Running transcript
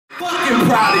Fucking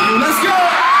proud of you. Let's go.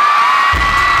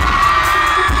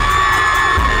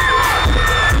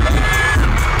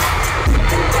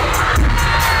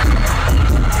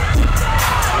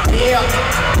 Yeah.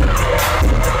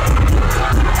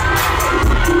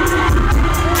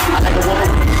 I like a woman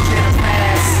with shit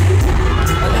fast.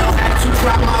 A little attitude,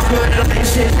 drop my hood, it'll make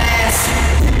shit last.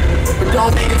 But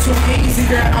don't make it too easy,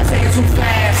 girl, don't take it too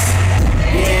fast.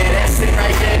 Yeah, that's it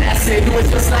right there, that's it, do it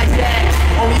just like that.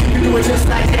 Only you can do it just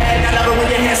like that. I love it when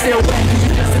your hair's still wet, cause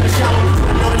you just in the shower.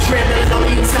 I know the treadmill, don't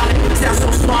eat solid. Sound so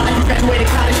smart like you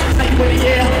graduated college. Like you went to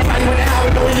Yale, probably went to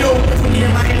Howard, knowing you. When you're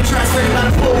in Miami, trying to study by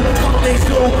the pool. Couple things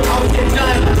do, always get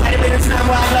done. Might have been a time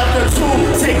where I loved her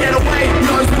too. Take that away, you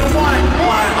always been the one.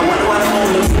 I wonder why the home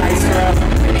looks nice, girl.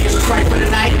 Maybe it's just right for the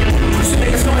night. Some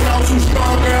niggas coming on too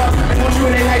strong, girl. They want you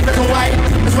in their life black and white.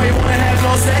 That's why you wanna have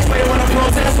no sex, why you wanna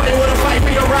protest, why you wanna fight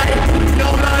for your right.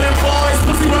 No love them boys,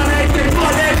 pussy run anything for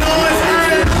that noise.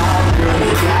 Girl,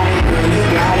 you got it, girl, you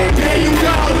got it. There you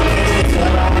go.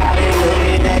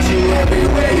 Looking at you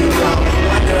everywhere you go.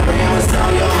 Wondering what's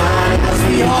on your mind. It must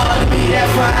be hard to be that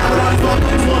fine, but I'm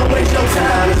fucking wanna waste your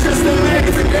time. Just a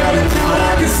amazing girl, and all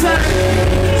I can say.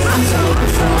 I'm so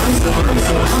proud of you.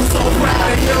 I'm so proud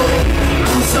of you.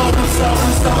 I'm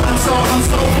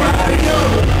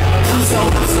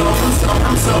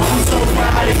so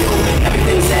proud of you.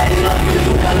 Everything's adding up. You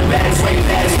do nothing bad, it's way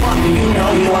bad as fuck. You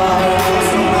know you are. I'm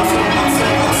so proud of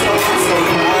you.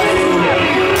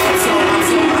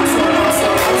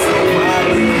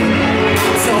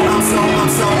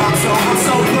 I'm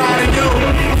so proud of you.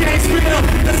 Gainesville,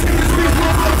 let's get this bitch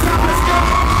one more time. Let's go.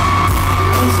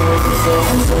 I'm so proud of you.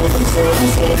 I'm so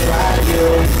proud of you.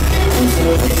 I'm so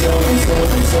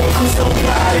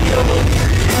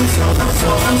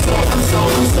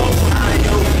proud of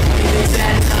you. Everything's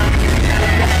adding up.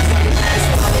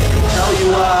 You know you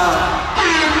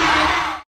are.